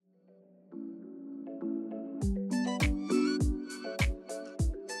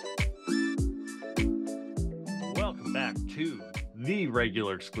to the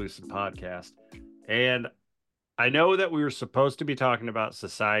regular exclusive podcast. And I know that we were supposed to be talking about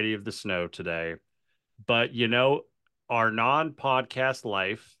Society of the Snow today, but our non-podcast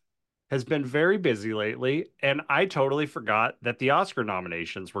life has been very busy lately, and I totally forgot that the Oscar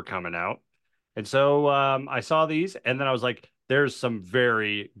nominations were coming out. And so I saw these, and then I was like, there's some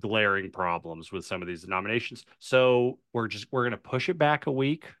very glaring problems with some of these nominations. So we're gonna push it back a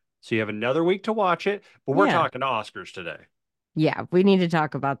week. So you have another week to watch it, but we're Yeah. talking Oscars today. Yeah. We need to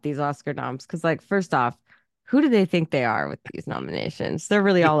talk about these Oscar noms because, like, first off, who do they think they are with these nominations? They're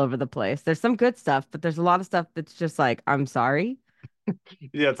really all over the place. There's some good stuff, but there's a lot of stuff that's just like, I'm sorry.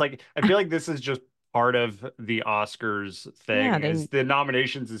 Yeah, it's like I feel like this is just part of the Oscars Yeah, thing is the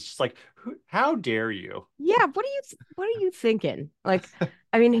nominations is just like how dare you? yeah, what are you thinking? Like,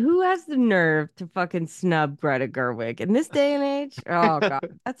 I mean, who has the nerve to fucking snub Greta Gerwig in this day and age? Oh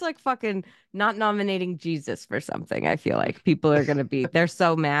God. That's like fucking not nominating Jesus for something. I feel like people are gonna be they're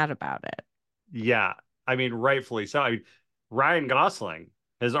so mad about it. Yeah, I mean rightfully so. I mean Ryan Gosling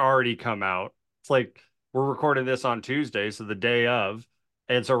has already come out. It's like we're recording this on Tuesday, so the day of.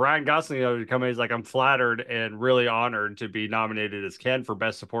 And so Ryan Gosling already come in. He's like, I'm flattered and really honored to be nominated as Ken for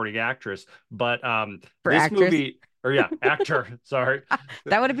Best Supporting Actress. But For this actress. movie, or yeah, actor, sorry.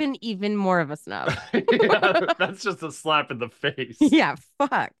 That would have been even more of a snub. Yeah, that's just a slap in the face. Yeah,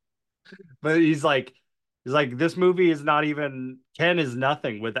 fuck. But he's like, this movie is not even Ken is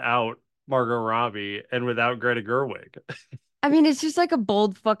nothing without Margot Robbie and without Greta Gerwig. I mean, it's just like a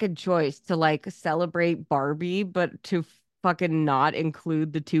bold fucking choice to like celebrate Barbie, but to fucking not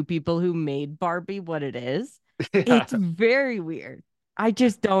include the two people who made Barbie what it is. Yeah. It's very weird. I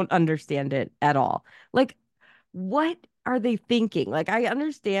just don't understand it at all. Like, what are they thinking? Like, I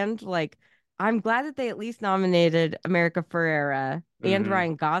understand, like, I'm glad that they at least nominated America Ferrera and Hmm.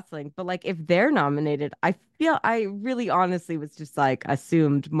 Ryan Gosling, but like, if they're nominated, I really honestly was just like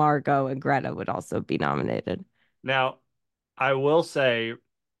assumed Margot and Greta would also be nominated. Now, I will say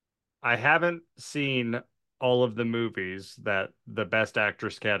I haven't seen all of the movies that the Best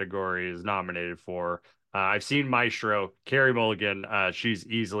Actress category is nominated for. I've seen Maestro, Carey Mulligan. She's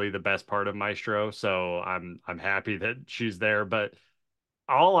easily the best part of Maestro, so I'm happy that she's there. But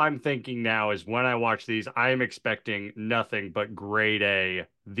all I'm thinking now is when I watch these, I am expecting nothing but grade A,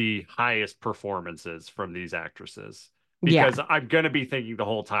 the highest performances from these actresses. Yeah. Because I'm gonna be thinking the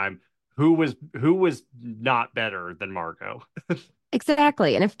whole time, who was not better than Margot?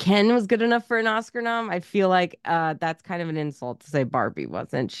 Exactly. And if Ken was good enough for an Oscar nom, I feel like that's kind of an insult to say Barbie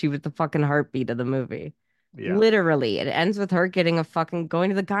wasn't. She was the fucking heartbeat of the movie. Yeah. Literally. It ends with her getting a fucking going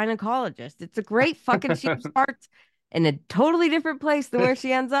to the gynecologist. It's a great fucking she starts in a totally different place than where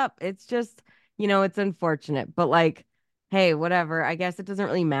she ends up. It's just, it's unfortunate. But like, hey, whatever. I guess it doesn't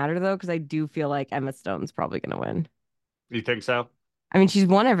really matter though, because I do feel like Emma Stone's probably gonna win. You think so? I mean, she's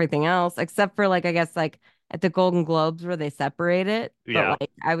won everything else except for like I guess like at the Golden Globes where they separate it. But Yeah.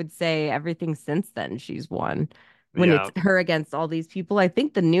 like I would say everything since then she's won. When it's Yeah. her against all these people, I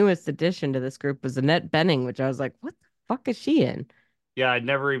think the newest addition to this group was Annette Bening, which I was like, what the fuck is she in? Yeah, I'd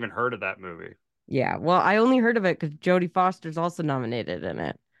never even heard of that movie. Yeah, well, I only heard of it because Jodie Foster's also nominated in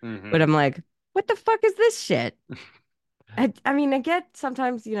it. But Hmm. I'm like, what the fuck is this shit? I mean, I get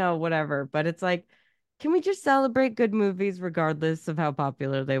sometimes, whatever, but it's like, can we just celebrate good movies regardless of how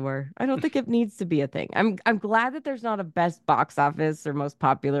popular they were? I don't think it needs to be a thing. I'm glad that there's not a best box office or most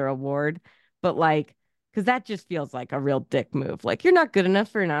popular award, but like, because that just feels like a real dick move. Like, you're not good enough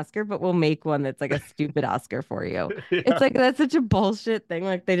for an Oscar, but we'll make one that's like a stupid Oscar for you. It's Yeah. like that's such a bullshit thing,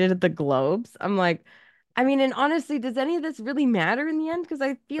 like they did at the Globes. I'm like, I mean, and honestly, does any of this really matter in the end? Because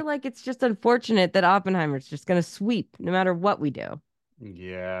I feel like it's just unfortunate that Oppenheimer's just going to sweep no matter what we do.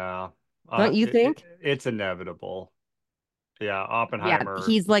 Yeah. Don't you think? It's inevitable. Yeah, Yeah, Oppenheimer.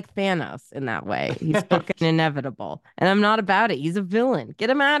 he's like Thanos in that way. He's fucking inevitable. And I'm not about it. He's a villain. Get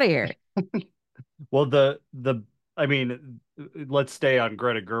him out of here. Well, the I mean, let's stay on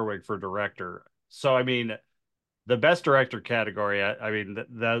Greta Gerwig for director. So I mean, the best director category, I mean,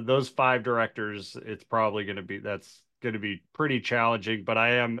 those five directors, it's probably going to be that's going to be pretty challenging. But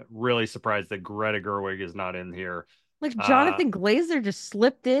I am really surprised that Greta Gerwig is not in here. Like Uh, Jonathan Glazer just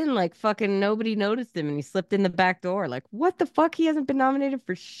slipped in like fucking nobody noticed him and he slipped in the back door. Like, what the fuck? He hasn't been nominated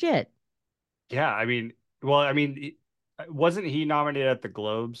for shit. yeah, I mean, well, I mean, wasn't he nominated at the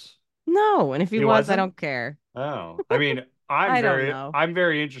Globes? No. And if he He was, I wasn't. don't care. Oh, I mean, I'm I don't very, know. I'm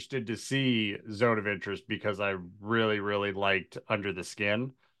very interested to see Zone of Interest because I really, really liked Under the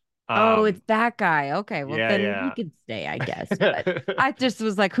Skin. Oh, it's that guy. Okay, well Yeah, then he yeah. can stay, I guess. But I just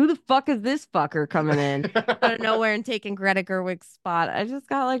was like, who the fuck is this fucker coming in out of nowhere and taking Greta Gerwig's spot? I just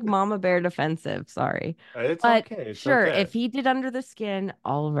got like Mama Bear defensive. Sorry. It's But okay. It's sure, okay. if he did Under the Skin,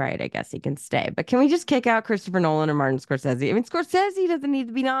 all right, I guess he can stay. But can we just kick out Christopher Nolan or Martin Scorsese? I mean, Scorsese doesn't need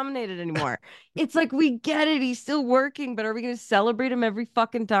to be nominated anymore. It's like we get it. He's still working, but are we going to celebrate him every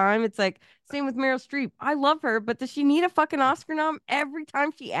fucking time? It's like same with Meryl Streep. I love her, but does she need a fucking Oscar nom every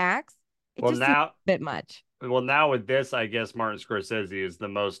time she acts? It Well, just seems now a bit much. Now with this, I guess Martin Scorsese is the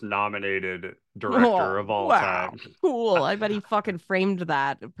most nominated director Oh, of all wow. time. Cool. I bet he fucking framed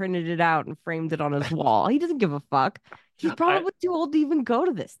that, printed it out, and framed it on his wall. He doesn't give a fuck. He's I probably too old to even go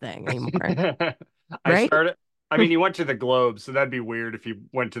to this thing anymore, I right? started I mean, he went to the Globes, so that'd be weird if he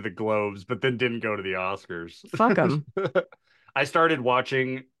went to the Globes, but then didn't go to the Oscars. Fuck him. I started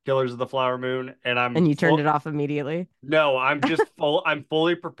watching Killers of the Flower Moon, and I'm And you turned full. it off immediately. No, I'm just full. I'm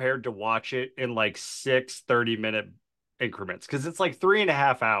fully prepared to watch it in like 6 30-minute increments because it's like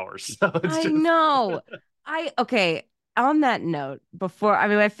 3.5 hours. So it's I just know. Okay. On that note, I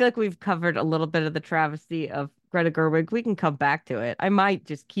mean, I feel like we've covered a little bit of the travesty of Greta Gerwig. We can come back to it. I might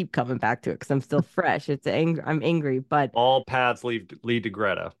just keep coming back to it because I'm still fresh. I'm angry, but all paths lead to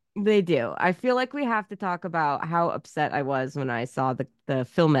Greta. they do. I feel like we have to talk about how upset I was when I saw the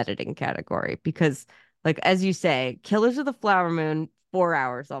film editing category because, like as you say, Killers of the Flower Moon, 4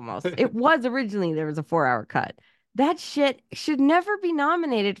 hours almost. It was originally there was a 4 hour cut. That shit should never be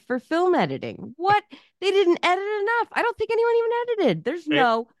nominated for film editing. What? They didn't edit enough. I don't think anyone even edited.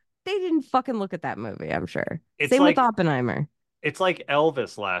 It They didn't fucking look at that movie, I'm sure. it's Same with like Oppenheimer. it's like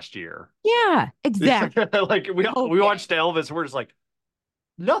Elvis last year. Yeah, exactly. Like we Okay. watched Elvis, we're just like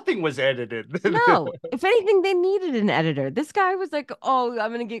nothing was edited. No, if anything, they needed an editor. This guy was like, "Oh,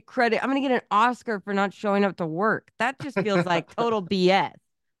 I'm gonna get credit. I'm gonna get an Oscar for not showing up to work." That just feels like total BS.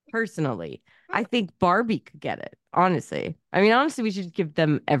 Personally, I think Barbie could get it. Honestly, I mean, honestly, we should give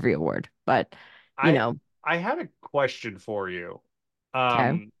them every award. But you I know, I had a question for you.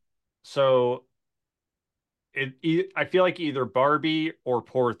 okay. So I feel like either Barbie or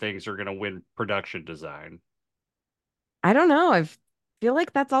Poor Things are gonna win production design. I don't know. I feel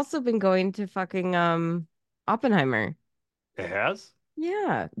like that's also been going to fucking Oppenheimer. It has?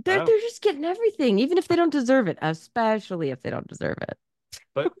 Yeah, Oh. they're just getting everything, even if they don't deserve it, especially if they don't deserve it.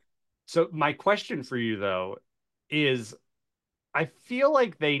 But so my question for you though is I feel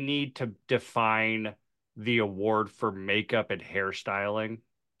like they need to define the award for makeup and hairstyling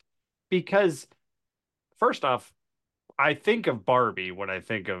because first off, I think of Barbie when I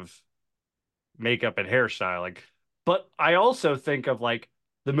think of makeup and hairstyling, but I also think of like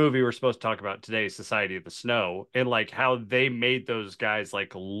the movie we're supposed to talk about today, Society of the Snow, and like how they made those guys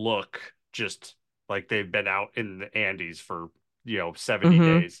like look just like they've been out in the Andes for 70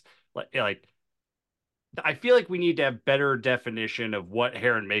 Mm-hmm. days. Like I feel like we need to have better definition of what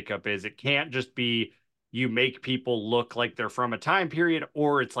hair and makeup is. It can't just be you make people look like they're from a time period,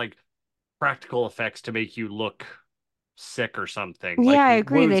 or it's like practical effects to make you look sick or something. Yeah, Like I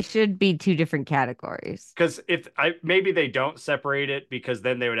agree. They wounds. should be two different categories. Because if I maybe they don't separate it because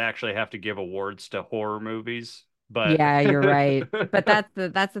then they would actually have to give awards to horror movies. But Yeah, you're right. But that's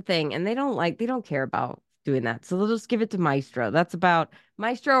the thing. And they don't care about doing that. So they'll just give it to Maestro. That's about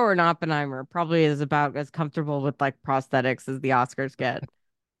Maestro or an Oppenheimer probably is about as comfortable with like prosthetics as the Oscars get.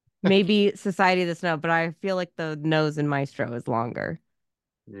 Maybe Society of the Snow, but I feel like the nose in Maestro is longer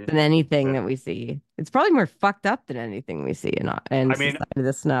than anything that we see. It's probably more fucked up than anything we see in I mean, Society of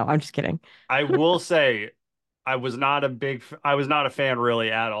the Snow. I'm just kidding. I will say I was not a fan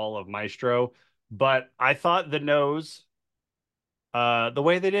really at all of Maestro, but I thought the nose, the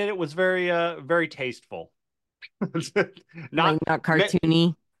way they did it was very tasteful. Like Not, not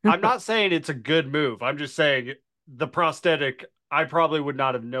cartoony. I'm not saying it's a good move. I'm just saying the prosthetic, I probably would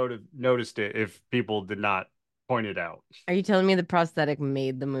not have noticed it if people did not point it out. Are you telling me the prosthetic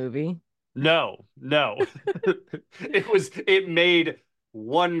made the movie? No, no. It made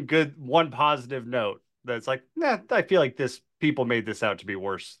one positive note that's like, nah, I feel like this people made this out to be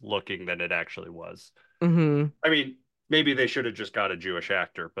worse looking than it actually was. Mm-hmm. I mean, maybe they should have just got a Jewish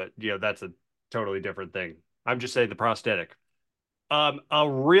actor, but that's a totally different thing. I'm just saying the prosthetic. A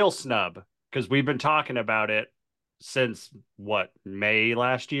real snub, because we've been talking about it since what, May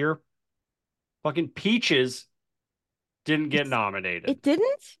last year? Fucking Peaches didn't get nominated. It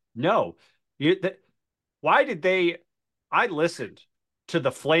didn't? No. You, th why did they? I listened to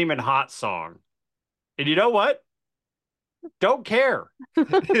the Flamin' Hot song, and you know what? Don't care.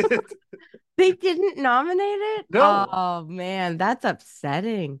 They didn't nominate it? No. Oh man, that's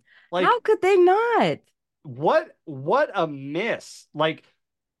upsetting. How Like could they not? what a miss. Like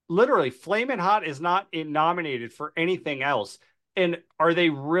literally Flamin' Hot is not nominated for anything else. And are they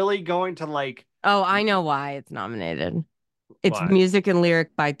really going to like Oh, I know why it's nominated. It's what? music and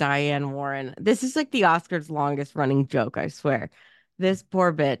lyric by Diane Warren. This is like the Oscars' longest running joke, I swear. This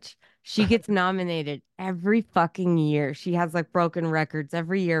poor bitch, she gets nominated every fucking year. She has like broken records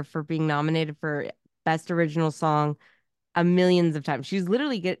every year for being nominated for Best Original Song a millions of times. She's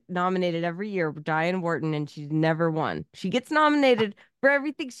literally get nominated every year with Diane Warren and she's never won. She gets nominated for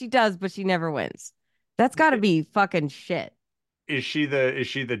everything she does, but she never wins. That's got to be fucking shit. Is she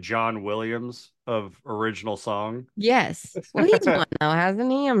the John Williams of original song? Yes. Well, he's won though, hasn't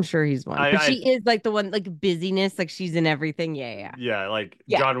he? I'm sure he's won. But I she is like the one, like busyness, like she's in everything. Yeah, yeah, yeah, like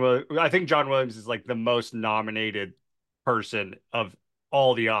yeah. I think John Williams is like the most nominated person of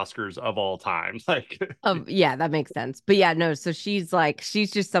all the Oscars of all time. Like Yeah, that makes sense. But yeah, no. So she's like,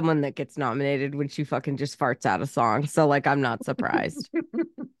 she's just someone that gets nominated when she fucking just farts out a song. So like, I'm not surprised.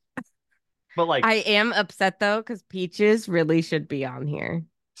 but like I am upset though because Peaches really should be on here.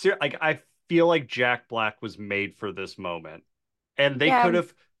 like I feel like Jack Black was made for this moment. And Yeah,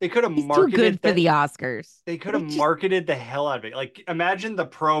 they could have he's too good marketed for that the Oscars. they could have They just, marketed the hell out of it. Like imagine the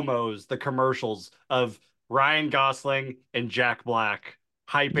promos, the commercials of Ryan Gosling and Jack Black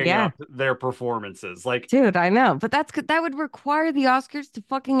hyping yeah. up their performances. Like Dude, I know, but that would require the Oscars to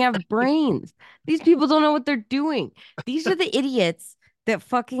fucking have brains. These people don't know what they're doing. These are the idiots that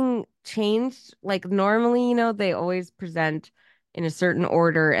fucking changed. Like normally, they always present in a certain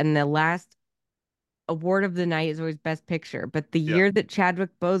order, and the last award of the night is always Best Picture. But the yeah. year that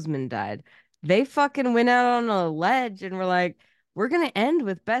Chadwick Boseman died, they fucking went out on a ledge and were like, we're gonna end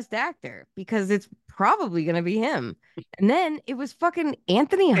with Best Actor because it's probably gonna be him. And then it was fucking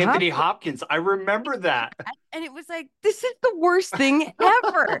Anthony Anthony Hopkins. Hopkins, I remember that. And it was like, this is the worst thing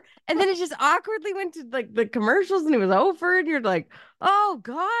ever. And then it just awkwardly went to like the commercials and it was over. And you're like, oh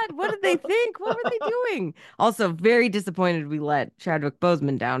God, what did they think? What were they doing? Also, very disappointed we let Chadwick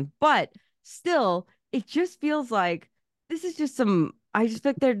Boseman down. But still, it just feels like this is just some I just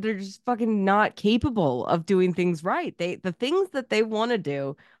think they're just fucking not capable of doing things right. The things that they want to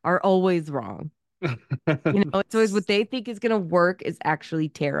do are always wrong. It's always what they think is going to work is actually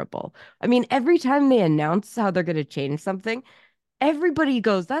terrible. I mean, every time they announce how they're going to change something, everybody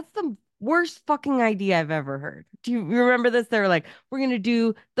goes, that's the worst fucking idea I've ever heard. Do you remember this? They were like, we're going to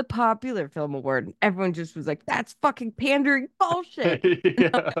do the popular film award. And everyone just was like, that's fucking pandering bullshit. Yeah.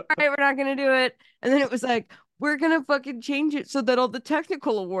 All right, we're not going to do it. And then it was like, we're going to fucking change it so that all the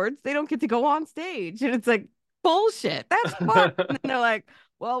technical awards, they don't get to go on stage. And it's like, bullshit. That's fun. And then they're like,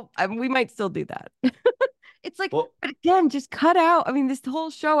 well, we might still do that. It's like, Well, but again, just cut out. I mean, this whole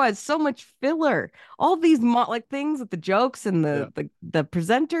show has so much filler. All these like things with the jokes and yeah. the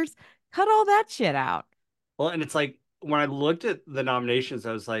presenters. Cut all that shit out. Well, and it's like when I looked at the nominations,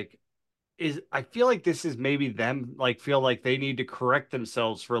 I was like, I feel like this is maybe them like feel like they need to correct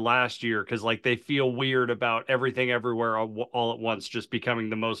themselves for last year because like they feel weird about everything everywhere all at once just becoming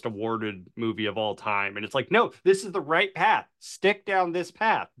the most awarded movie of all time. And it's like, no, this is the right path. Stick down this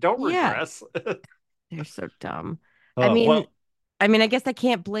path. Don't Yeah, regress. they're so dumb. I Oh, mean, well, I guess I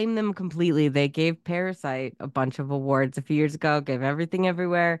can't blame them completely. They gave Parasite a bunch of awards a few years ago, gave Everything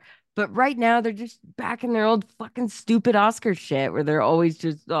Everywhere. But right now they're just back in their old fucking stupid Oscar shit where they're always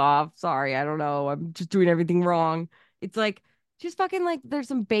just, oh, sorry, I don't know. I'm just doing everything wrong. It's like just fucking like there's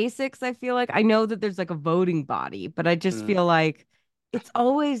some basics, I feel like. I know that there's like a voting body, but I just mm, feel like it's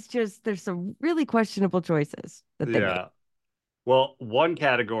always just there's some really questionable choices that they make. yeah. Well, one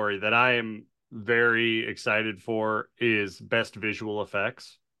category that I am very excited for is best visual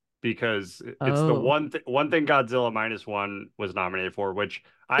effects because it's the Oh. one thing Godzilla minus one was nominated for, which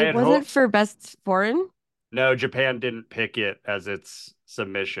I It had wasn't hoped. for best foreign? No, Japan didn't pick it as its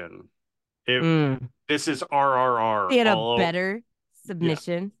submission. It Mm. This is RRR They had a all better yeah.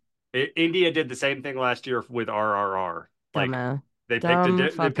 submission. India did the same thing last year with RRR. Like Dumb, they dumb pick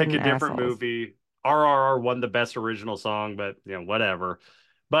a fucking different assholes. movie. RRR won the best original song, but whatever.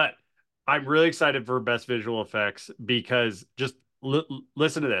 But I'm really excited for best visual effects because just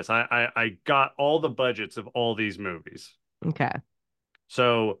listen to this. I got all the budgets of all these movies. Okay.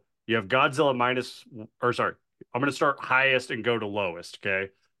 So you have Godzilla minus, or sorry, I'm going to start highest and go to lowest.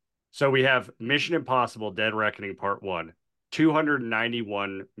 Okay. So we have Mission Impossible Dead Reckoning Part 1,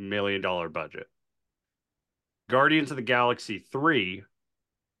 $291 million budget. Guardians of the Galaxy 3,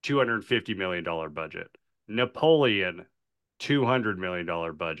 $250 million budget. Napoleon, $200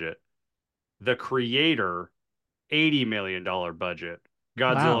 million budget. The Creator, $80 million budget.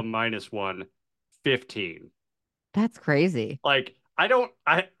 Godzilla Wow. minus one, 15. That's crazy. Like, I don't,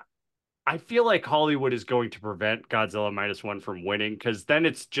 I feel like Hollywood is going to prevent Godzilla minus one from winning because then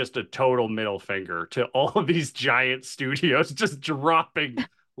it's just a total middle finger to all of these giant studios just dropping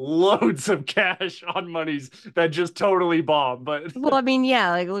loads of cash on monies that just totally bomb. But Well, I mean, yeah,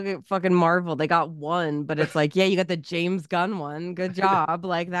 like look at fucking Marvel. They got one, but it's like, yeah, you got the James Gunn one. Good job.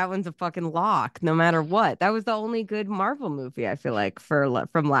 Like that one's a fucking lock, no matter what. That was the only good Marvel movie I feel like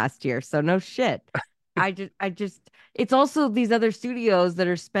from last year. So no shit. I just, it's also these other studios that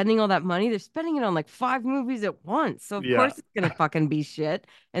are spending all that money. They're spending it on like five movies at once. So of yeah, course it's gonna fucking be shit.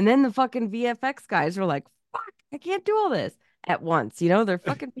 And then the fucking VFX guys are like, fuck, I can't do all this at once. You know, they're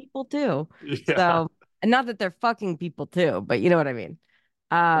fucking people too. yeah. So. And not that they're fucking people too, but you know what I mean.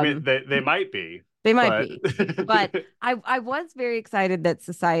 I mean, Um, they might be, they might but be. But I was very excited that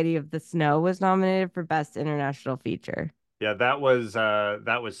Society of the Snow was nominated for Best International Feature. yeah, that was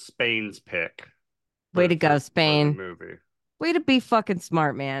Spain's pick Way to go, for the Spain. movie. Way to be fucking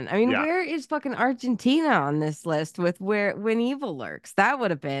smart, man. I mean, Yeah. where is fucking Argentina on this list with where When Evil Lurks? That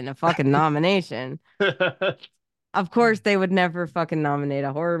would have been a fucking nomination. Of course, they would never fucking nominate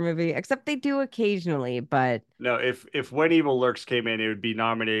a horror movie, except they do occasionally, but No, if When Evil Lurks came in, it would be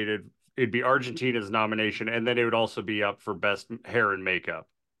nominated. It'd be Argentina's nomination, and then it would also be up for best hair and makeup.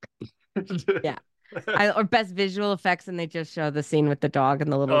 yeah. Or best visual effects, and they just show the scene with the dog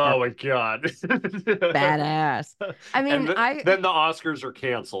and the little girl. Oh my God. Badass. I And mean, then the Oscars are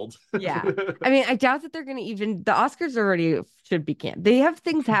canceled. yeah. I mean, I doubt that they're gonna even the Oscars already should be canceled. They have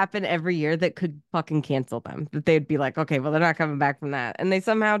things happen every year that could fucking cancel them. That they'd be like, okay, well, they're not coming back from that. And they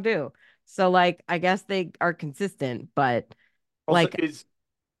somehow do. So like I guess they are consistent, but Also, like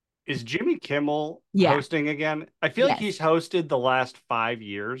is Jimmy Kimmel yeah, hosting again? I feel like yes. he's hosted the last 5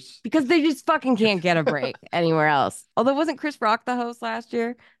 years. Because they just fucking can't get a break anywhere else. Although wasn't Chris Rock the host last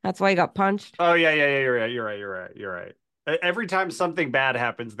year? That's why he got punched. Oh yeah. You're right. You're right. You're right. You're right. Every time something bad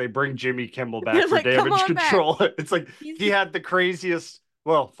happens, they bring Jimmy Kimmel back They're for like, come damage on back. control. It's like He's he had the craziest,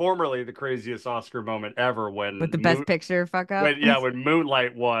 well, formerly the craziest Oscar moment ever with the best picture fuck up. When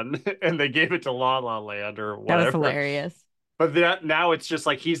Moonlight won and they gave it to La La Land or That was whatever. hilarious. But now it's just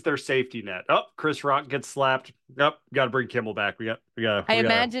like he's their safety net. Oh, Chris Rock gets slapped. Up, got to bring Kimmel back. I We got.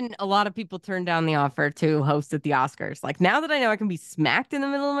 imagine a lot of people turned down the offer to host at the Oscars. Like now that I know I can be smacked in the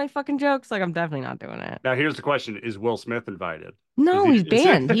middle of my fucking jokes, like I'm definitely not doing it. Now here's the question: is Will Smith invited? Is No, he? he's Is he?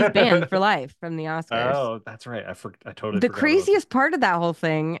 banned. He's banned for life from the Oscars. Oh, that's right. I totally The forgot about that. craziest part of that whole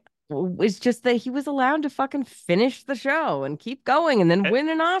thing was just that he was allowed to fucking finish the show and keep going and then win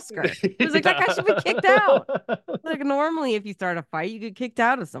an Oscar. It was like that guy should be kicked out. Like normally, if you start a fight, you get kicked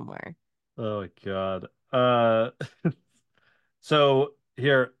out of somewhere. Oh my God. So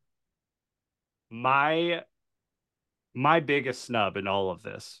here, my my biggest snub in all of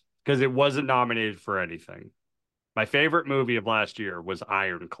this, because it wasn't nominated for anything. My favorite movie of last year was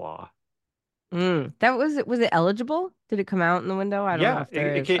Iron Claw. That was it. Was it eligible? Did it come out in the window? I don't know Yeah, if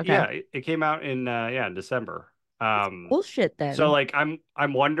there is. came, Okay. it came out in in December. That's bullshit So then. like I'm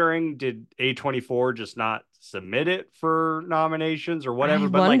wondering, did A24 just not submit it for nominations or I whatever?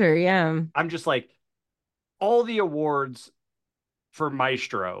 But like wonder, yeah. I'm just like all the awards for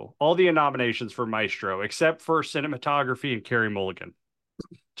Maestro, all the nominations for Maestro, except for cinematography and Carey Mulligan.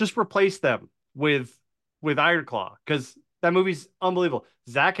 Just replace them with Iron Claw because that movie's unbelievable.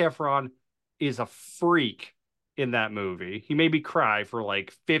 Zac Efron is a freak in that movie. He made me cry for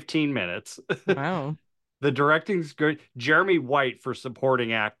like 15 minutes. Wow. The directing's good. Jeremy White for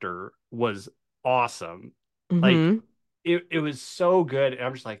supporting actor was awesome. Like Hmm. it was so good. And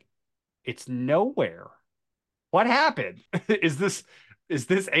I'm just like, it's nowhere. What happened? Is this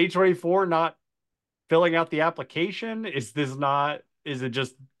A24 not filling out the application? Is this not is it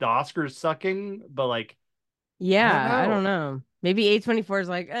just the Oscars sucking? But like, I don't Yeah, I don't know. know. Maybe A24 is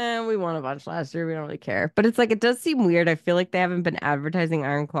like, we won a bunch last year. We don't really care. But it's like, it does seem weird. I feel like they haven't been advertising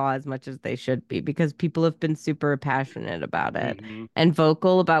Iron Claw as much as they should be because people have been super passionate about it Hmm. and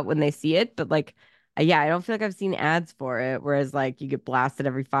vocal about when they see it. But like, yeah, I don't feel like I've seen ads for it. Whereas like you get blasted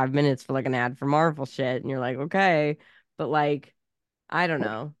every 5 minutes for like an ad for Marvel shit. And you're like, okay. But like, I don't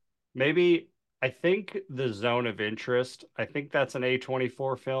know. Maybe I think the Zone of Interest, I think that's an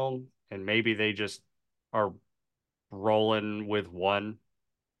A24 film, and maybe they just are rolling with one.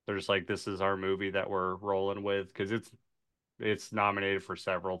 They're just like, this is our movie that we're rolling with because it's nominated for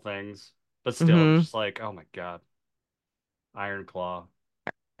several things. But still, I'm Hmm. just like, oh my God, Iron Claw.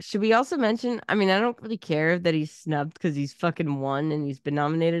 Should we also mention? I mean, I don't really care that he's snubbed because he's fucking won and he's been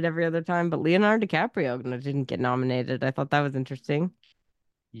nominated every other time, but Leonardo DiCaprio didn't get nominated. I thought that was interesting.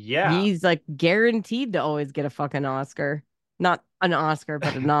 Yeah. He's like guaranteed to always get a fucking Oscar. Not an Oscar,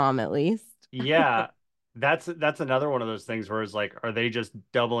 but a nom at least. Yeah. that's another one of those things where it's like, are they just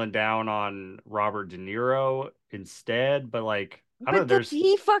doubling down on Robert De Niro instead? But like, I don't know. But does There's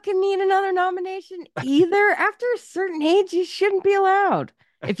he fucking need another nomination either? After a certain age, you shouldn't be allowed.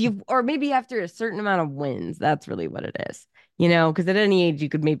 If you, or maybe after a certain amount of wins, that's really what it is. Because at any age, you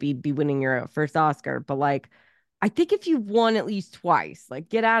could maybe be winning your first Oscar. But like, I think if you've won at least twice, like,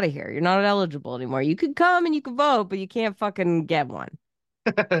 get out of here. You're not eligible anymore. You could come and you could vote, but you can't fucking get one.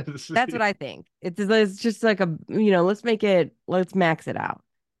 That's what I think. It's just like let's max it out.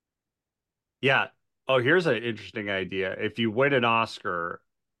 yeah. Oh, here's an interesting idea. If you win an Oscar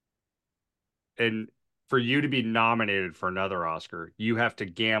and for you to be nominated for another Oscar, you have to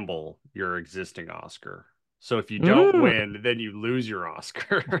gamble your existing Oscar. So if you don't Mm, win, then you lose your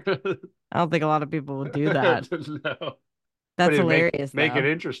Oscar. I don't think a lot of people will do that. No. But That's it'd hilarious, make it though.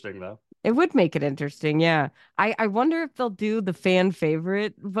 interesting though. It would make it interesting, yeah. I wonder if they'll do the fan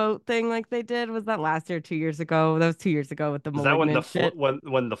favorite vote thing like they did. Was that last year, 2 years ago? That was 2 years ago with the Was that when Malignant shit.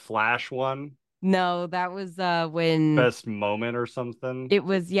 when the Flash won No, that was when best moment or something? it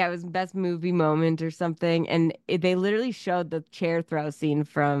was best movie moment or something. And they literally showed the chair throw scene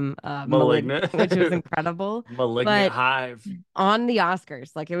from Malignant, Malignant. which was incredible. Malignant But Hive. on the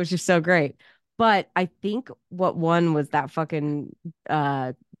Oscars, like it was just so great. But I think what won was that fucking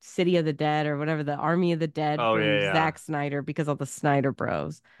City of the Dead or whatever, the Army of the Dead Oh from yeah, yeah. Zack Snyder because of the Snyder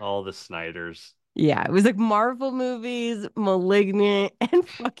Bros. All the Snyders. Yeah, it was like Marvel movies, Malignant, and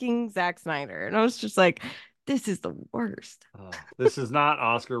fucking Zack Snyder. And I was just like, this is the worst. Oh, this is not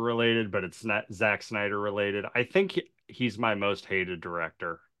Oscar related, but it's not Zack Snyder related. I think he's my most hated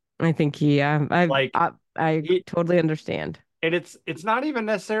director. I think Like I he totally understand. and it's not even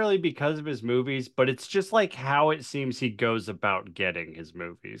necessarily because of his movies, but it's just like how it seems he goes about getting his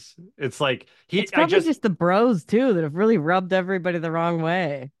movies. It's like It's probably just the bros too that have really rubbed everybody the wrong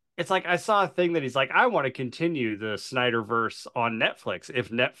way. it's like I saw a thing that he's like, I want to continue the Snyderverse on Netflix if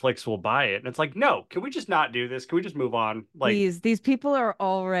Netflix will buy it. And it's like, no, can we just not do this? Can we just move on? Like, These people are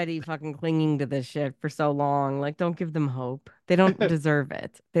already fucking clinging to this shit for so long. Like, don't give them hope. They don't deserve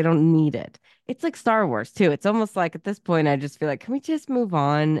it. They don't need it. It's like Star Wars too. It's almost like at this point, I just feel like, can we just move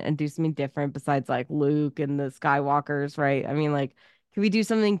on and do something different besides like Luke and the Skywalkers, right? I mean, like, can we do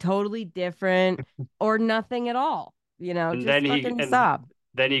something totally different or nothing at all? and Just fucking stop.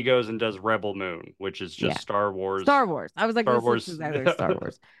 then he goes and does Rebel Moon, which is Yeah. just Star Wars. Star Wars. I was like, Star this looks Wars. exactly like Star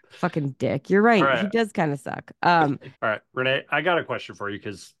Wars. Fucking dick. You're All right. He right. does kind of suck. All right, Renee, I got a question for you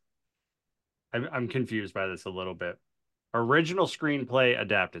because I'm confused by this a little bit. Original screenplay,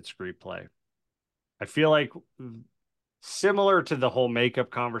 adapted screenplay. I feel like similar to the whole makeup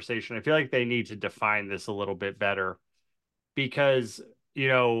conversation, I feel like they need to define this a little bit better because, you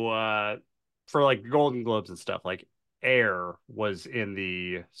know, for like Golden Globes and stuff, like Air was in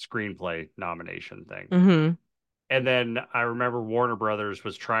the screenplay nomination thing. hmm And then I remember Warner Brothers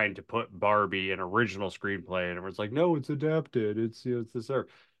was trying to put Barbie in original screenplay, and it was like, no, it's adapted. It's this or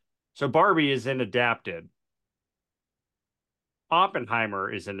so Barbie is in adapted.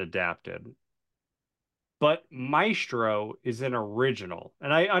 Oppenheimer is in adapted, but Maestro is an original.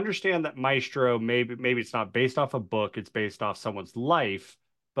 And I understand that Maestro maybe it's not based off a book, it's based off someone's life,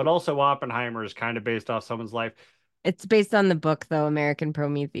 but also Oppenheimer is kind of based off someone's life. It's based on the book, though, American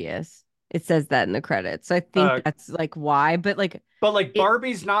Prometheus. It says that in the credits. So I Uh think that's like why, but like but like it,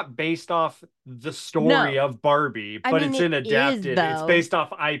 Barbie's not based off the story no, of Barbie, I but mean, it's it in is adapted. It's though, based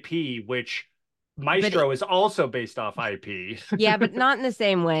off IP, which but it, Maestro is also based off IP. yeah, but not in the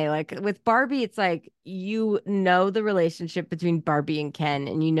same way. Like with Barbie, it's like you know the relationship between Barbie and Ken,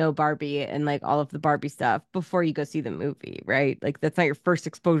 and you know Barbie and like all of the Barbie stuff before you go see the movie, right? Like that's not your first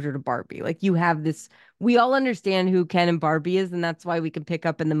exposure to Barbie. Like you have this, we all understand who Ken and Barbie is, and that's why we can pick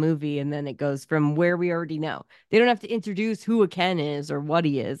up in the movie, and then it goes from where we already know. They don't have to introduce who a Ken is or what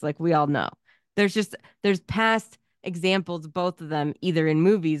he is. Like we all know. There's past examples, both of them, either in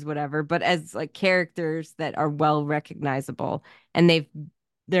movies, whatever, but as like characters that are well recognizable and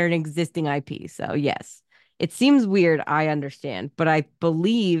they're an existing IP. So yes, it seems weird. I understand, but I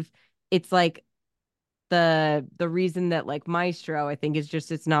believe it's like the reason that like Maestro, I think is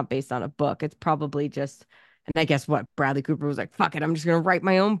just it's not based on a book. It's probably just, and I guess what Bradley Cooper was like, fuck it, I'm just gonna write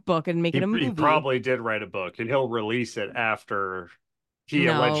my own book and make it a He movie. probably did write a book, and he'll release it after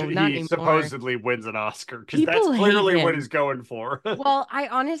No, not he anymore. supposedly wins an Oscar because that's People hate clearly what he's him. going for. Well, I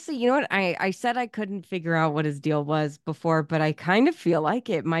honestly, you know what? I said I couldn't figure out what his deal was before, but I kind of feel like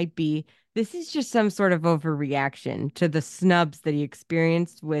it might be this is just some sort of overreaction to the snubs that he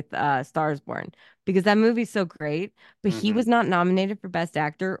experienced with Stars Born because that movie's so great, but he hmm was not nominated for Best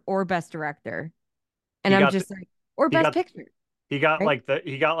Actor or Best Director. And He I'm got just like, or he Best got Picture, he got right? like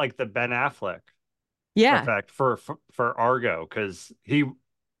the Ben Affleck. Yeah, effect for Argo because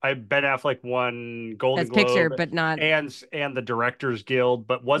Ben Affleck won Golden best picture, Globe but not. and the Directors Guild,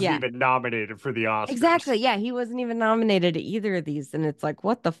 but wasn't Yeah, even nominated for the Oscars. exactly. Yeah, he wasn't even nominated to either of these. And it's like,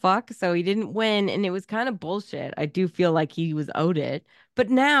 what the fuck? So he didn't win. And it was kind of bullshit. I do feel like he was owed it. But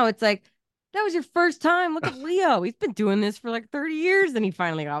now it's like, that was your first time. Look at Leo. He's been doing this for like 30 years and he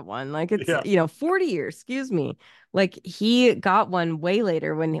finally got one. Like it's, Yeah. 40 years, excuse me. Like he got one way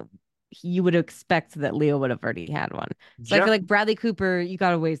later when you would expect that Leo would have already had one. So I feel Jeff like Bradley Cooper, you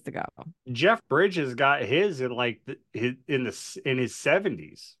got a ways to go. Jeff Bridges got his in like in his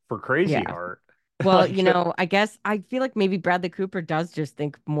 70s for Crazy Yeah. Heart. Well, Like I guess I feel like maybe Bradley Cooper does just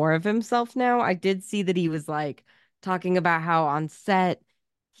think more of himself now. I did see that he was like talking about how on set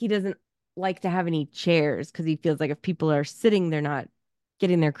he doesn't like to have any chairs because he feels like if people are sitting, they're not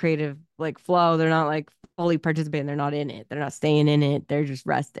getting their creative like flow. They're not like fully participating. They're not in it. They're not staying in it. They're just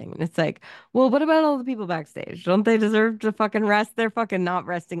resting. And it's like, well, what about all the people backstage? Don't they deserve to fucking rest? They're fucking not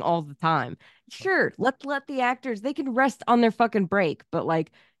resting all the time. Sure, let the actors, they can rest on their fucking break, but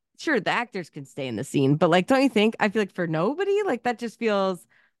like sure the actors can stay in the scene, but like don't you think I feel like for nobody like that just feels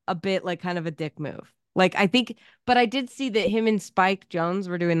a bit like kind of a dick move. Like I think but I did see that him and Spike Jones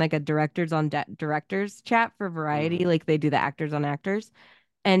were doing like a directors chat for Variety, mhm. like they do the actors on actors.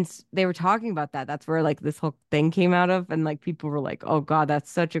 And they were talking about that. That's where like this whole thing came out of. And like people were like, oh God, that's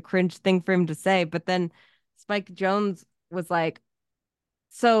such a cringe thing for him to say. But then Spike Jones was like,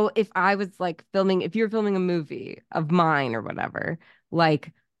 so if I was like filming, if you're filming a movie of mine or whatever,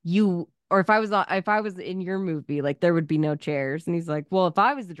 like or if I was in your movie, like there would be no chairs. And he's like, well, if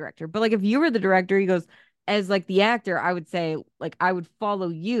I was the director, but like if you were the director, he goes, as like the actor, I would say like I would follow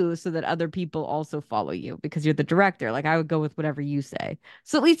you so that other people also follow you because you're the director. Like I would go with whatever you say.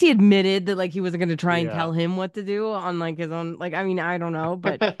 So at least he admitted that like he wasn't going to try and Yeah. tell him what to do on like his own. Like I mean, I don't know,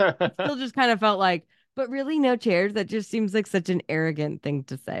 but it still just kind of felt like but really, no chairs. That just seems like such an arrogant thing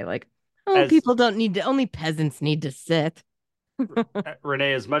to say. Like, oh, As people don't need to, only peasants need to sit.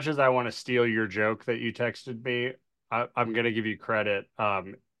 Renee, as much as I want to steal your joke that you texted me, I'm gonna give you credit.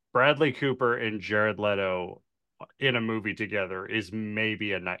 Bradley Cooper and Jared Leto in a movie together is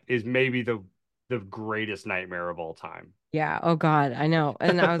maybe the greatest nightmare of all time. Yeah. Oh, God. I know.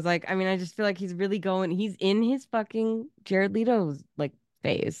 And I was like, I mean, I just feel like he's really he's in his fucking Jared Leto's like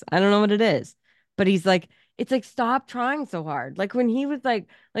phase. I don't know what it is, but he's like, it's like, stop trying so hard. Like when he was like,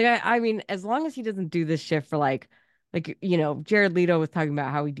 I mean, as long as he doesn't do this shit for like, Jared Leto was talking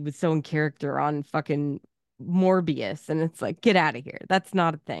about how he was so in character on fucking Morbius. And it's like, get out of here. That's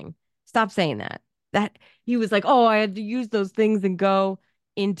not a thing. Stop saying that. That he was like, oh, I had to use those things and go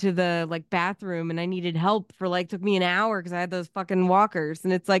into the like bathroom and I needed help for like took me an hour because I had those fucking walkers.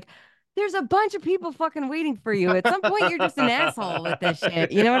 And it's like, there's a bunch of people fucking waiting for you. At some point, you're just an asshole with this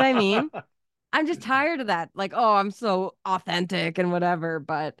shit. You know what I mean? I'm just tired of that. Like, oh, I'm so authentic and whatever.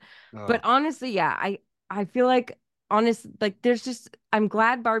 But Oh, honestly, yeah, I feel like like there's just I'm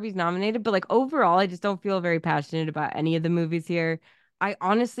glad Barbie's nominated, but like overall, I just don't feel very passionate about any of the movies here. I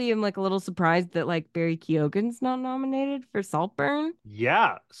honestly am like a little surprised that like Barry Keoghan's not nominated for Saltburn.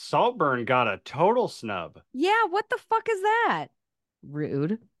 yeah, Saltburn got a total snub. Yeah, what the fuck is that?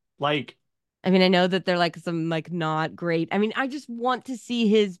 Rude. Like I mean, I know that they're like some like not great. I mean, I just want to see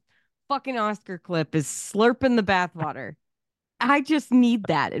his fucking Oscar clip is slurping the bathwater. I just need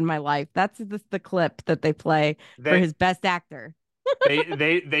that in my life. That's the clip that they play for they his best actor.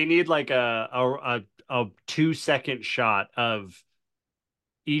 they need like a 2 second shot of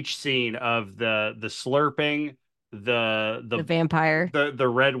each scene of the slurping, the The the vampire. the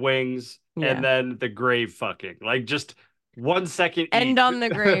Red Wings, and Yeah. then the grave fucking. Like just 1 second End each. on the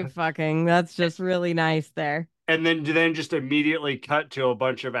grave fucking. That's just really nice there. And then just immediately cut to a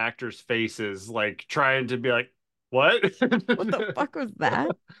bunch of actors' faces, like trying to be like, what? What the fuck was that?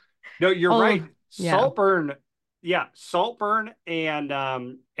 No, you're right. Oh, yeah. Saltburn, yeah, Saltburn and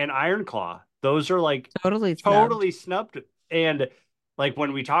Ironclaw. Those are like Totally snubbed. totally snubbed. And like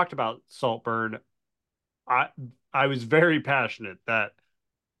when we talked about Saltburn, I I was very passionate that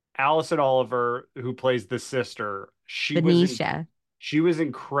Allison Oliver, who plays the sister, Benicia. she was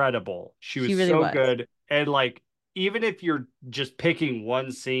incredible. She She was really so was. good. And like even if you're just picking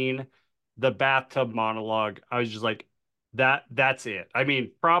one scene, the bathtub monologue, I was just like that's it. I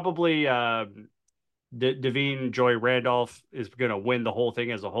mean, probably Davine Joy Randolph is going to win the whole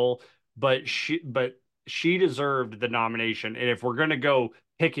thing as a whole, but she deserved the nomination. And if we're going to go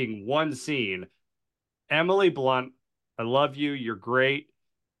picking one scene, Emily Blunt, I love you. You're great.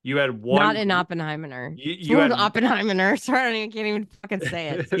 You had Not one. in Oppenheimer. You Someone had Oppenheimer. Sorry, I can't even fucking say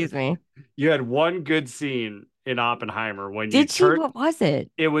it. Excuse me. you had one good scene in Oppenheimer when you Did she? turn. What was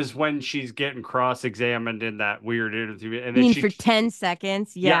it? It was when she's getting cross-examined in that weird interview, and You then mean for 10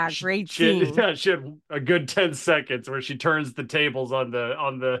 seconds? yeah, Yeah, great she, scene. yeah, she had a good 10 seconds where she turns the tables on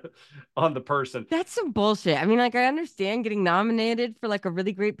the person. That's some bullshit. I mean, like, I understand getting nominated for like a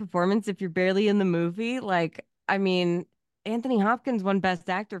really great performance if you're barely in the movie. Like, I mean, Anthony Hopkins won Best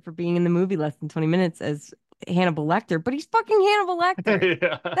Actor for being in the movie less than 20 minutes as Hannibal Lecter, but he's fucking Hannibal Lecter.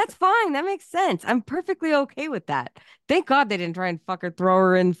 Yeah. That's fine. That makes sense. I'm perfectly okay with that. Thank God they didn't try and fuck her, throw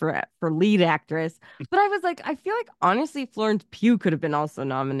her in for lead actress. But I was like, I feel like honestly, Florence Pugh could have been also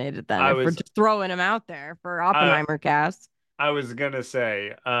nominated then I if we're was just throwing him out there for I Oppenheimer cast. I was gonna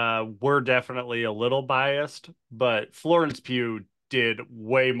say, we're definitely a little biased, but Florence Pugh did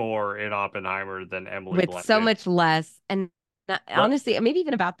way more in Oppenheimer than Emily With Blunt so did. much less and What? honestly maybe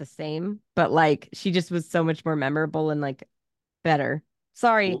even about the same, but like she just was so much more memorable and like better.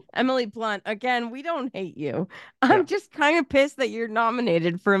 Sorry, Emily Blunt, again, we don't hate you. Yeah. I'm just kind of pissed that you're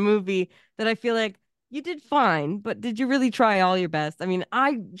nominated for a movie that I feel like you did fine, but did you really try all your best? I mean,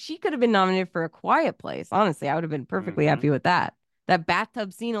 I she could have been nominated for A Quiet Place. Honestly, I would have been perfectly Hmm. happy with that. That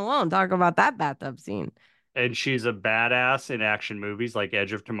bathtub scene alone, talk about that bathtub scene. And she's a badass in action movies like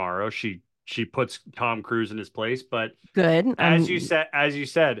Edge of Tomorrow. She puts Tom Cruise in his place, but Good. as you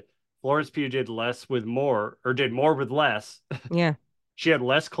said, Florence Pugh did less with more, or did more with less. Yeah. She had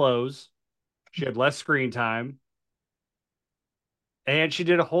less clothes, she had less screen time, and she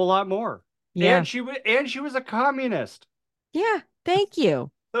did a whole lot more. Yeah. And she was a communist. Yeah, thank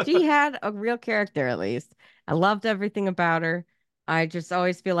you. She had a real character, at least. I loved everything about her. I just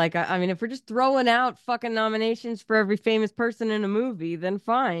always feel like, I mean, if we're just throwing out fucking nominations for every famous person in a movie, then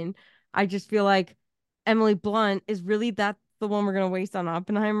fine. I just feel like Emily Blunt is really that the one we're gonna waste on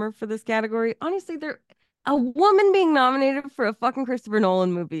Oppenheimer for this category. Honestly, there a woman being nominated for a fucking Christopher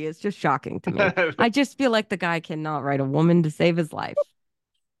Nolan movie is just shocking to me. I just feel like the guy cannot write a woman to save his life.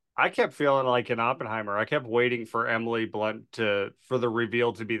 I kept feeling like in Oppenheimer, I kept waiting for Emily Blunt for the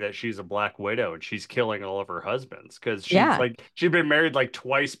reveal to be that she's a Black Widow and she's killing all of her husbands because Yeah. she'd been married like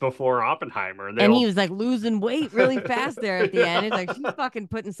twice before Oppenheimer, and they And he all. was like losing weight really fast there at the end. It's like she's fucking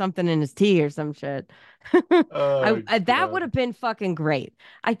putting something in his tea or some shit. Oh That would God. have been fucking great.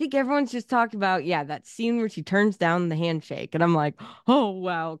 I think everyone's just talked about, yeah, that scene where she turns down the handshake. And I'm like, oh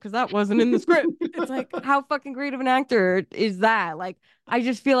wow, because that wasn't in the script. It's like, how fucking great of an actor is that? Like, I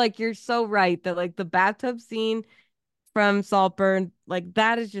just feel like you're so right that like the bathtub scene from Saltburn, like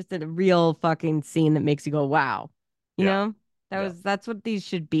that is just a real fucking scene that makes you go, wow. You Yeah, know? yeah. That's what these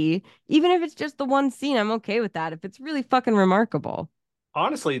should be. Even if it's just the one scene, I'm okay with that. If it's really fucking remarkable.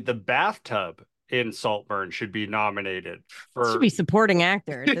 Honestly, the bathtub in Saltburn should be nominated It should be for. supporting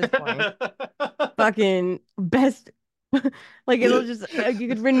actor at this point. Fucking best like it'll just you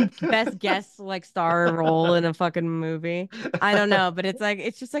could win best guest like star role in a fucking movie. I don't know, but it's like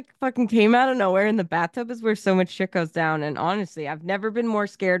it's just like fucking came out of nowhere and the bathtub is where so much shit goes down. And honestly, I've never been more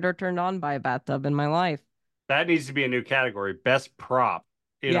scared or turned on by a bathtub in my life. That needs to be a new category, best prop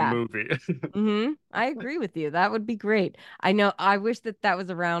in a Yeah. movie. I agree with you. That would be great. I know. I wish that that was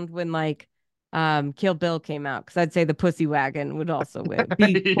around when like Kill Bill came out because I'd say the Pussy Wagon would also be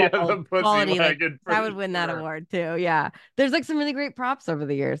Yeah, the pussy quality. Like wagon that for would win that sure. award too. Yeah. There's like some really great props over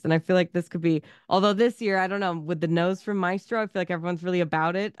the years, and I feel like this could be. Although this year, I don't know, with the nose from Maestro, I feel like everyone's really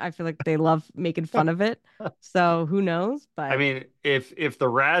about it. I feel like they love making fun of it. So who knows? I But mean, if the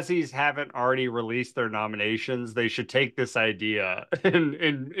Razzies haven't already released their nominations, they should take this idea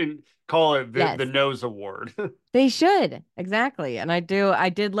and call it the yes. Nose Award. They should. Exactly. And I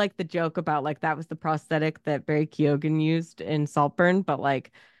did like the joke about like that was the prosthetic that Barry Keoghan used in Saltburn, but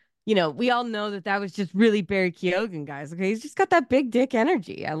like, we all know that that was just really Barry Keoghan, guys. Okay. He's just got that big dick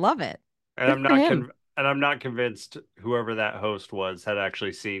energy. I love it. And Good I'm for not him. con and I'm not convinced whoever that host was had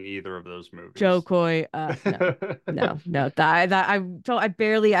actually seen either of those Joe movies. Coy. No, no, no.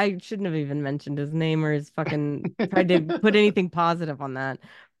 I shouldn't have even mentioned his name or his fucking tried to put anything positive on that.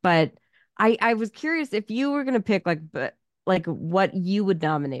 But I was curious if you were gonna pick like what you would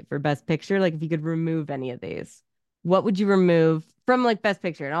nominate for Best Picture, like if you could remove any of these, what would you remove from like Best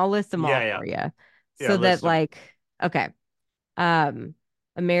Picture? And I'll list them all Yeah, yeah, for you. yeah. So that Listen, like, okay. Um,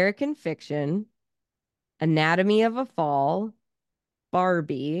 American Fiction, Anatomy of a Fall,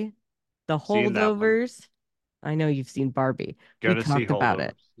 Barbie, The seen that one. Holdovers. I know you've seen Barbie. We Gonna see talked about holdovers.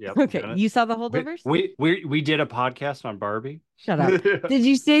 it. Yep, Okay, gonna. you saw The We Holdovers? we did a podcast on Barbie. Shut up. Did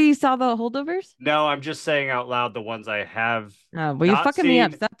you say you saw The Holdovers? No, I'm just saying out loud the ones I have Well, you're not fucking me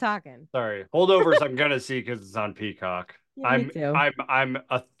up. seen. Stop talking. Sorry, holdovers. I'm gonna see because it's on Peacock. Yeah, me too. I'm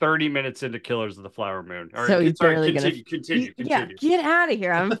a 30 minutes into Killers of the Flower Moon. All So right, he's sorry, barely gonna. Yeah, continue. get out of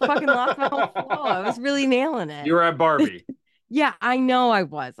here. I'm fucking lost my whole flow. I was really nailing You it. were at Barbie. Yeah, I know I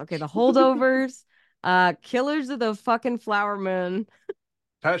was. Okay, the holdovers, Killers of the fucking Flower Moon.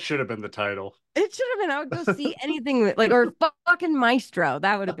 That should have been the title. It should have been. I would go see anything like or fucking Maestro.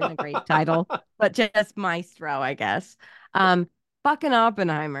 That would have been a great title, but just Maestro, I guess. Um, fucking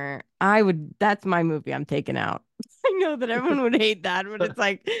Oppenheimer. I would. That's my movie. I'm taking out. I know that everyone would hate that, but it's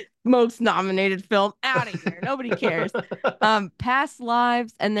like most nominated film out of here. Nobody cares. Past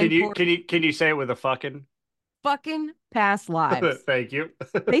lives, and then poor Can you say it with a fucking? fucking past lives. Thank you.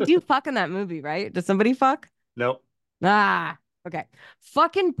 They do fuck in that movie, right? Does somebody fuck? Nope. Ah, okay.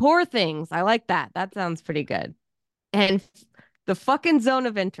 Fucking poor things. I like that. That sounds pretty good. And the fucking zone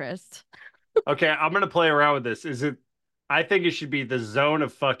of interest. Okay, I'm gonna play around with this. Is it? I think it should be the zone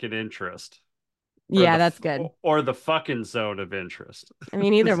of fucking interest, or Yeah, that's good. or the fucking zone of interest. I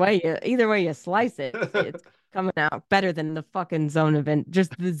mean, either way you slice it, it's coming out better than the fucking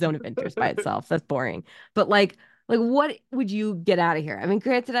just the zone of interest by itself. That's boring. But like what would you get out of here? I mean,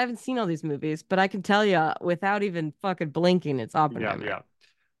 granted, I haven't seen all these movies, but I can tell you without even fucking blinking, it's Yeah, Oppenheimer. yeah.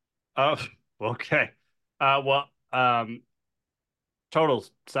 Oh, okay. Well, total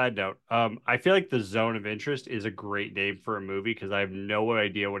side note. I feel like the zone of interest is a great name for a movie because I have no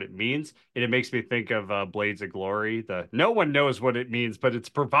idea what it means, and it makes me think of Blades of Glory. The no one knows what it means, but it's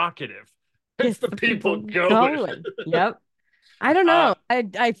provocative. It's Yes, the the people people going. going. Yep. I don't Uh, know.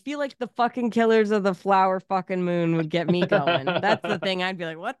 I feel like the fucking Killers of the Flower fucking Moon would get me going. That's the thing. I'd be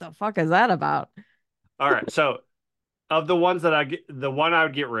like, what the fuck is that about? all right. So of the ones that the one I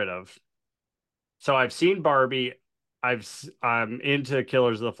would get rid of. So I've seen Barbie. I'm into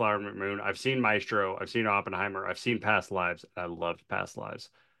Killers of the Flower Moon. I've seen Maestro. I've seen Oppenheimer. I've seen Past Lives. I loved Past Lives.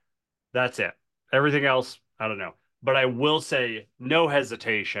 That's it. Everything else, I don't know. But I will say, no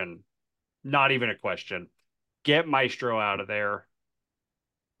hesitation, not even a question. Get Maestro out of there.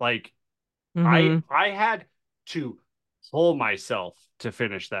 Like Mm-hmm. I had to pull myself to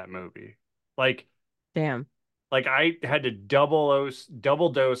finish that movie. Like Damn. I had to double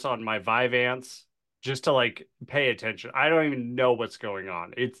dose on my Vyvanse just to like pay attention. I don't even know what's going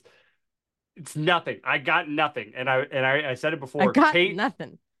on. It's nothing. I got nothing. I said it I before. got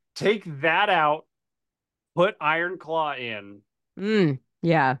nothing. Take that out, put Iron Claw in,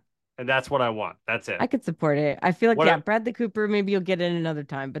 Yeah. and that's what I want. That's it. I could support it. I feel like, What yeah, a- Bradley Cooper, maybe you'll get in another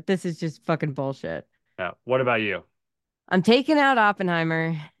time, but this is just fucking bullshit. what about you? I'm taking out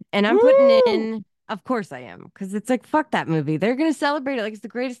Oppenheimer and I'm putting Woo! in, of course I am, because it's like, fuck that movie. They're going to celebrate it like it's the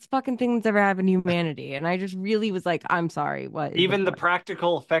greatest fucking thing that's ever happened to humanity. And I just really was like, I'm sorry. What is the Even the point?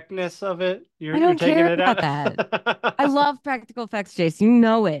 practical effectiveness of it, I you're don't taking care it about that. I out. love practical effects, Jace. You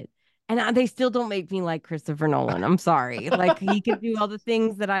know it. And they still don't make me like Christopher Nolan. I'm sorry. Like he can do all the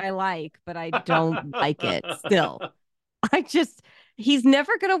things that I like, but I don't like it still. I just, he's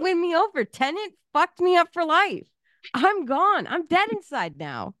never going to win me over. Tenet fucked me up for life. I'm gone. I'm dead inside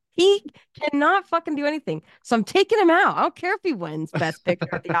now. He cannot fucking do anything. So I'm taking him out. I don't care if he wins Best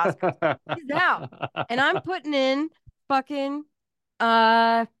Picture at the Oscars. He's out. And I'm putting in fucking,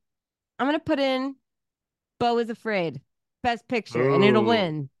 I'm going to put in Beau is Afraid, Best Picture, and it'll Ooh,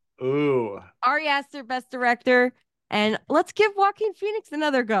 win. ooh. Ari Aster, Best Director. And let's give Joaquin Phoenix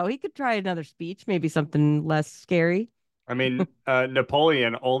another go. He could try another speech, maybe something less scary. I mean,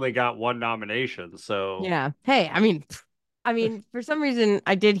 Napoleon only got one nomination, so Yeah. Hey, I mean, for some reason,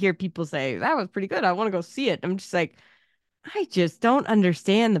 I did hear people say that was pretty good. I want to go see it. I'm just like, I just don't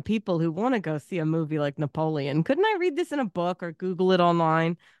understand the people who want to go see a movie like Napoleon. Couldn't I read this in a book or Google it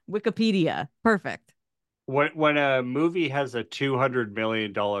online? Wikipedia. Perfect. when a movie has a $200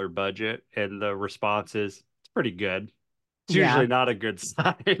 million budget and the response is it's pretty good, it's Yeah. usually not a good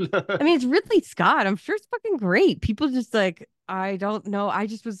sign. I mean, it's Ridley Scott. I'm sure it's fucking great. People just like, I don't know. I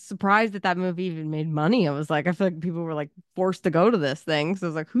just was surprised that that movie even made money. I was like, I feel like people were like forced to go to this thing. So I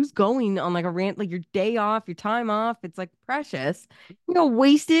was like, who's going on like a rant, like your day off, your time off? It's like precious. You know,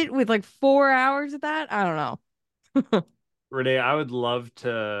 waste it with like 4 hours of that. I don't know. Renee, I would love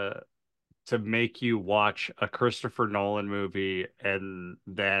to make you watch a Christopher Nolan movie and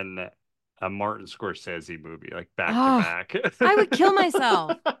then a Martin Scorsese movie, like back to Oh, back. I would kill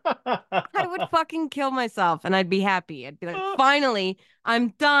myself. I would fucking kill myself and I'd be happy. I'd be like, finally, I'm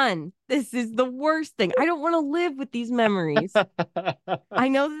done. This is the worst thing. I don't want to live with these memories. I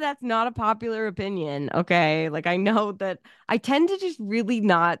know that that's not a popular opinion. Okay. Like, I know that I tend to just really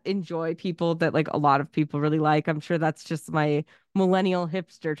not enjoy people that like a lot of people really like. I'm sure that's just my millennial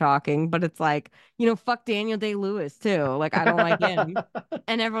hipster talking, but it's like, fuck Daniel Day-Lewis too. Like, I don't like him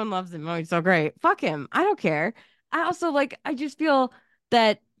and everyone loves him. Oh, he's so great. Fuck him. I don't care. I also like, I just feel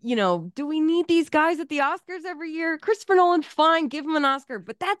that, do we need these guys at the Oscars every year? Christopher Nolan, fine, give him an Oscar,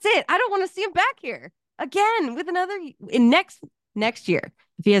 but that's it. I don't want to see him back here again with another in next year.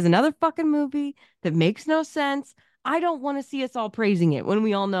 If he has another fucking movie that makes no sense, I don't want to see us all praising it when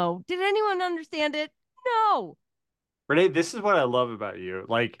we all know. Did anyone understand it? No. Renee, this is what I love about you.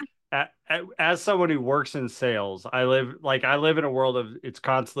 Like, as someone who works in sales, I live in a world of it's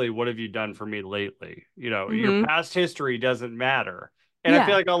constantly, what have you done for me lately? Your Hmm. past history doesn't matter. And I feel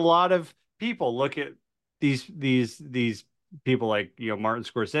Yeah. like a lot of people look at these people like, Martin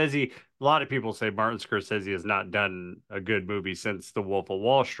Scorsese. A lot of people say Martin Scorsese has not done a good movie since The Wolf of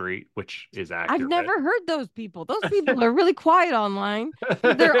Wall Street, which is I've accurate. never heard those people. Those people are really quiet online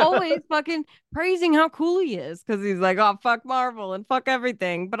because they're always fucking praising how cool he is because he's like, oh, fuck Marvel and fuck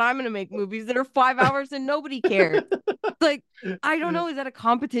everything. But I'm going to make movies that are 5 hours and nobody cares. Like, I don't know. Is that a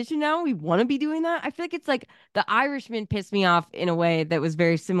competition now? We want to be doing that. I feel like it's like The Irishman pissed me off in a way that was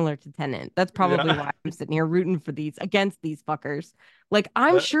very similar to Tenet. That's probably Yeah. why I'm sitting here rooting for these against these fuckers. Like,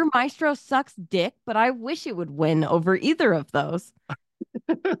 I'm sure Maestro sucks dick, but I wish it would win over either of those.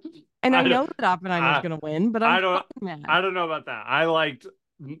 And I I don't know that Oppenheimer's I gonna win, but I'm I don't fucking mad. I don't know about that. I liked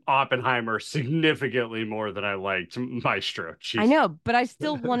Oppenheimer significantly more than I liked Maestro. I Jeez. know, but I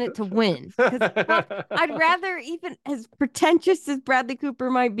still want it to win because fuck, I'd rather, even as pretentious as Bradley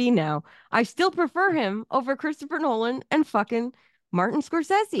Cooper might be now, I still prefer him over Christopher Nolan and fucking Martin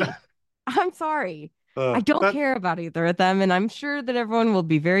Scorsese. I'm sorry. I don't That care about either of them, and I'm sure that everyone will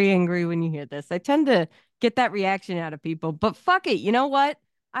be very angry when you hear this. I tend to get that reaction out of people, but fuck it. You know what?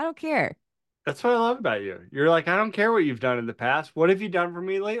 I don't care. that's what I love about you. You're like, I don't care what you've done in the past. What have you done for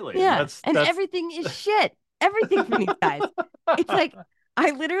me lately? And Yeah. that's And that's everything is shit. Everything from these guys. It's like,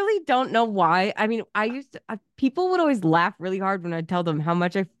 I literally don't know why. I mean, people would always laugh really hard when I tell them how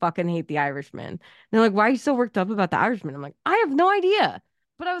much I fucking hate The Irishman. They're like, why are you so worked up about The Irishman? I'm like, I have no idea.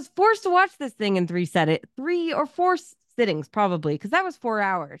 But I was forced to watch this thing in 3 or 4 sittings, probably, because that was 4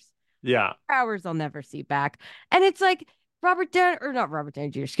 hours. yeah. 4 hours I'll never see back. And it's like not Robert Downey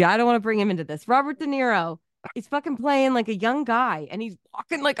Jr. I don't want to bring him into this. Robert De Niro is fucking playing like a young guy and he's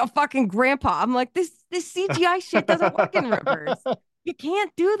walking like a fucking grandpa. I'm like, this CGI shit doesn't work in reverse. You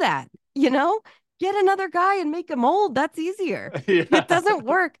can't do that, you know? Get another guy and make him old. That's easier. It Yeah. doesn't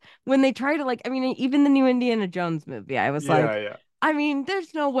work when they try to, like, I mean, even the new Indiana Jones movie, I was Yeah, like, yeah. I mean,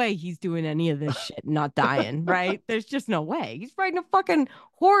 there's no way he's doing any of this shit and not dying, right? There's just no way. He's riding a fucking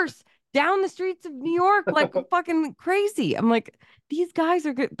horse down the streets of New York like fucking crazy. I'm like, these guys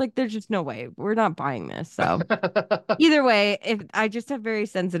are good. Like, there's just no way. We're not buying this. So either way, if I just have very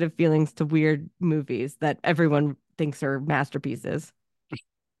sensitive feelings to weird movies that everyone thinks are masterpieces.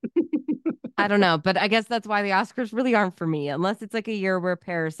 I don't know, but I guess that's why the Oscars really aren't for me, unless it's like a year where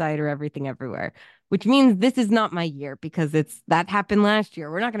Parasite or Everything Everywhere, which means this is not my year because it's that happened last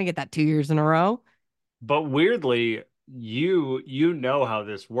year. We're not going to get that 2 years in a row. But weirdly, you know how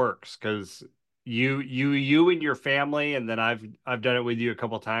this works because you and your family, and then I've done it with you a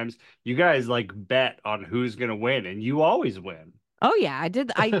couple times. You guys like bet on who's gonna win, and you always win. Oh yeah, I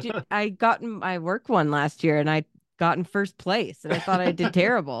did. I got in my work one last year and I got in first place and I thought I did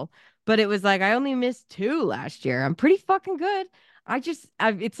terrible. But it was like I only missed two last year. I'm pretty fucking good.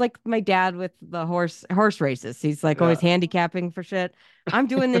 It's like my dad with the horse races. He's like always Yeah. handicapping for shit. I'm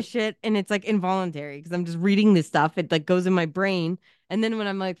doing this shit and it's like involuntary because I'm just reading this stuff. It like goes in my brain. And then when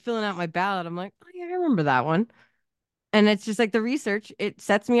I'm like filling out my ballot, I'm like, oh yeah, I remember that one. And it's just like the research, it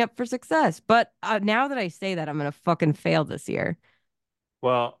sets me up for success. But now that I say that, I'm gonna fucking fail this year.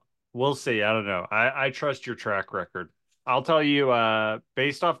 Well, we'll see. I don't know. I trust your track record. I'll tell you,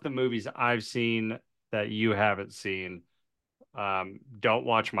 based off the movies I've seen that you haven't seen, don't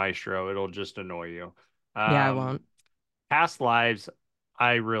watch Maestro. It'll just annoy you. Yeah, I Um, won't. Past Lives,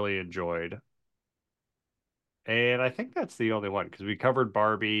 I really enjoyed. And I think that's the only one because we covered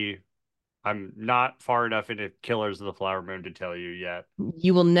Barbie. I'm not far enough into Killers of the Flower Moon to tell you yet.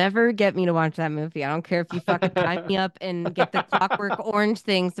 You will never get me to watch that movie. I don't care if you fucking tie me up and get the Clockwork Orange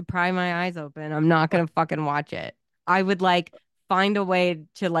things to pry my eyes open. I'm not gonna fucking watch it. I would like find a way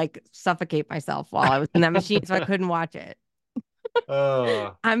to like suffocate myself while I was in that machine so I couldn't watch it.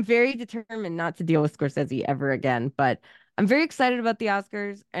 Uh, I'm very determined not to deal with Scorsese ever again, but I'm very excited about the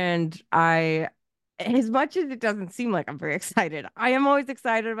Oscars and as much as it doesn't seem like I'm very excited, I am always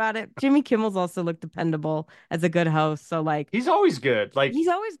excited about it. Jimmy Kimmel's also looked dependable as a good host, so like he's always good. Like he's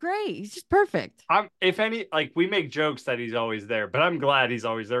always great. He's just perfect. I'm, if any, like we make jokes that he's always there, but I'm glad he's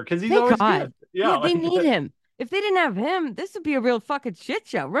always there because he's Thank always God. good. Yeah, Yeah, they like need him. If they didn't have him, this would be a real fucking shit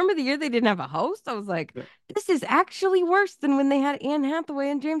show. Remember the year they didn't have a host? I was like, this is actually worse than when they had Anne Hathaway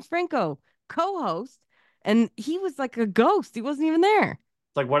and James Franco co-host. And he was like a ghost. He wasn't even there.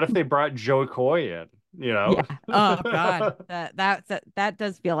 It's like, what if they brought Joe Coy in, you Yeah. know? Oh God. That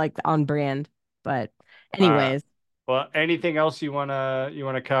does feel like on brand. But All right. anyways, Well, anything else you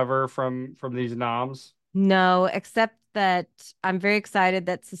wanna cover from these noms? no, except that I'm very excited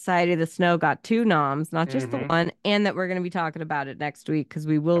that Society of the Snow got two noms, not just the Mm-hmm. one, and that we're going to be talking about it next week because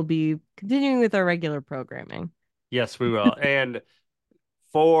we will be continuing with our regular programming. Yes, we will. And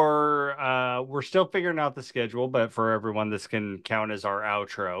for we're still figuring out the schedule, but for everyone, this can count as our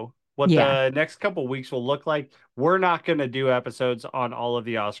outro. What Yeah, the next couple weeks will look like, we're not going to do episodes on all of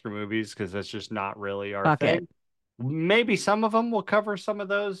the Oscar movies because that's just not really our fuck it. thing. Maybe some of them will cover some of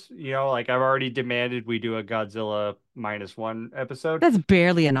those. Like I've already demanded we do a Godzilla -1 episode. That's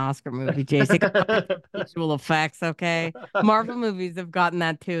barely an Oscar movie, JC. Come on, it's visual effects, okay? Marvel movies have gotten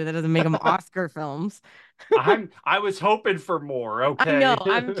that too. That doesn't make them Oscar films. I was hoping for more, I know.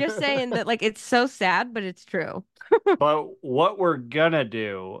 okay? I'm just saying that, like, it's so sad, but it's true. But what we're gonna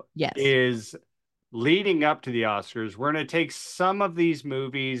do Yes. is leading up to the Oscars, we're going to take some of these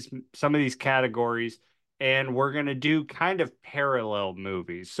movies, some of these categories, and we're going to do kind of parallel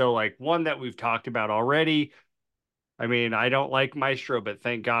movies. So, like one that we've talked about already. I mean, I don't like Maestro, but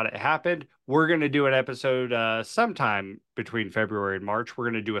thank God it happened. We're going to do an episode sometime between February and March. We're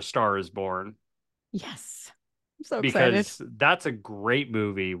going to do A Star is Born Yes. I'm so excited. because that's a great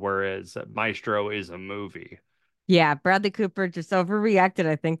movie, whereas Maestro is a movie. Yeah, Bradley Cooper just overreacted,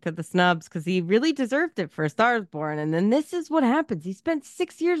 I think, to the snubs because he really deserved it for A Star is Born. And then this is what happens. He spent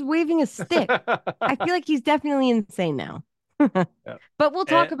 6 years waving a stick. I feel like he's definitely insane now. Yeah. But we'll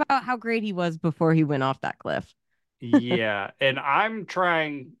talk And, about how great he was before he went off that cliff. Yeah, and I'm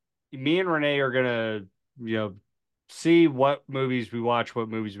trying. Me and Renee are gonna, see what movies we watch, what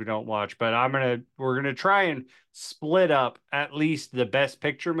movies we don't watch. But we're gonna try and split up at least the best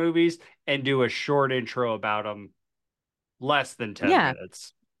picture movies and do a short intro about them, less than 10 Yeah,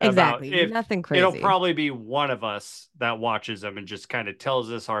 minutes. About exactly. if Nothing it'll crazy. probably be one of us that watches them and just kind of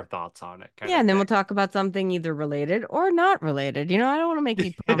tells us our thoughts on it, kind Yeah, of and then we'll thing. talk about something either related or not related. I don't want to make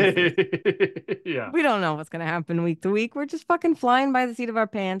any promises. Yeah. We don't know what's going to happen week to week. We're just fucking flying by the seat of our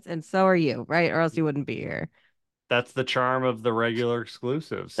pants, and so are you, right? Or else you wouldn't be here. That's the charm of the regular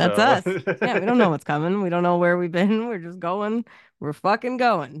exclusive. That's So us. Yeah, we don't know what's coming. We don't know where we've been. We're just going. We're fucking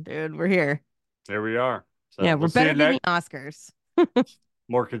going, dude. We're here. there we are. Yeah, So we're we'll see better you than the next. Oscars.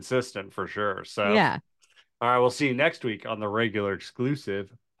 More consistent for sure. So, Yeah. all right, we'll see you next week on the regular exclusive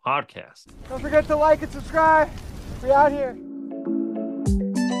podcast. Don't forget to like and subscribe. We out here.